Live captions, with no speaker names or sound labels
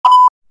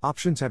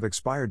Options have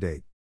expire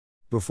date.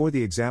 Before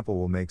the example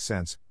will make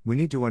sense, we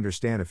need to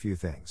understand a few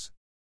things.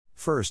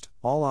 First,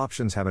 all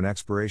options have an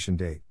expiration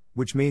date,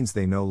 which means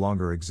they no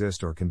longer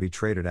exist or can be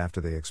traded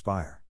after they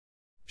expire.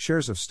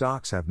 Shares of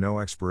stocks have no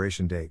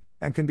expiration date,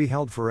 and can be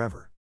held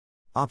forever.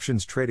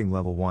 Options trading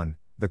level 1,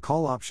 the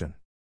call option.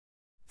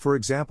 For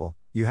example,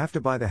 you have to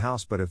buy the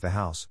house, but if the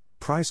house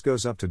price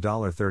goes up to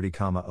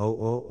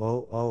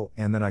 $30,000,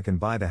 and then I can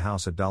buy the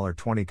house at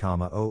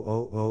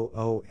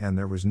 $20,000, and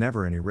there was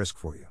never any risk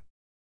for you.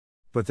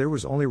 But there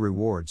was only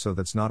reward, so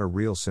that's not a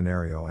real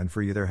scenario, and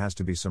for you there has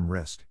to be some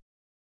risk.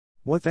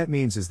 What that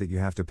means is that you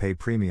have to pay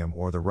premium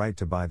or the right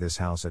to buy this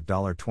house at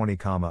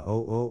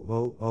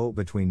 $20,000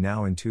 between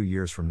now and 2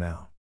 years from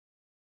now.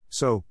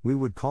 So, we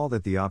would call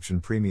that the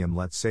option premium.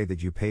 Let's say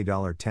that you pay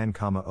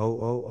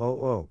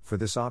 $10,000 for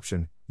this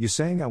option, you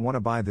saying I want to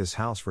buy this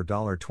house for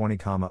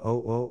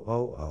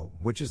 $20,000,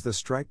 which is the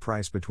strike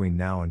price between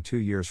now and 2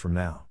 years from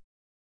now.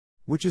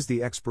 Which is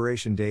the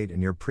expiration date,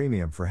 and your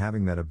premium for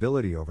having that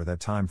ability over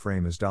that time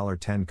frame is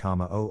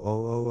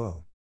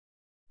 $10,000.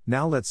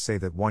 Now let's say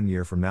that 1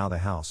 year from now the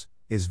house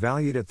is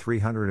valued at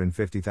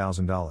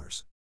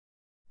 $350,000.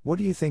 What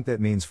do you think that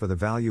means for the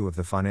value of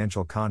the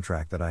financial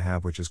contract that I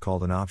have, which is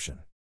called an option?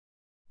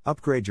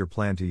 Upgrade your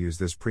plan to use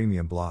this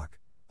premium block.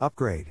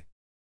 Upgrade.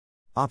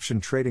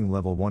 Option trading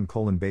level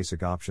 1: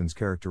 basic options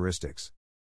characteristics.